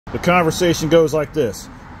The conversation goes like this.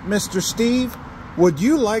 Mr. Steve, would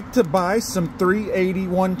you like to buy some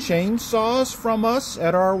 381 chainsaws from us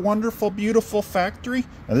at our wonderful, beautiful factory?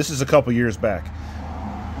 And this is a couple years back.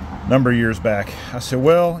 Number of years back. I said,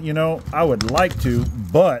 well, you know, I would like to,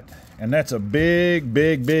 but, and that's a big,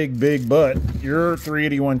 big, big, big but, your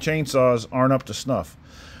 381 chainsaws aren't up to snuff.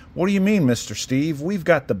 What do you mean, Mr. Steve? We've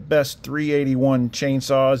got the best 381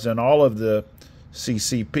 chainsaws in all of the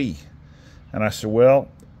CCP. And I said, well,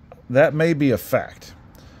 that may be a fact,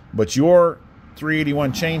 but your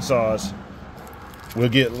 381 chainsaws will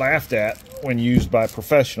get laughed at when used by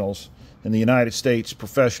professionals in the United States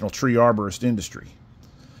professional tree arborist industry.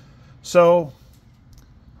 So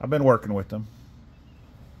I've been working with them,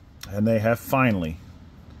 and they have finally,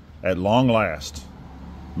 at long last,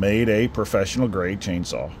 made a professional grade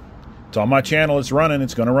chainsaw. It's on my channel. It's running.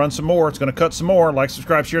 It's going to run some more. It's going to cut some more. Like,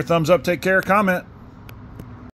 subscribe, share, thumbs up, take care, comment.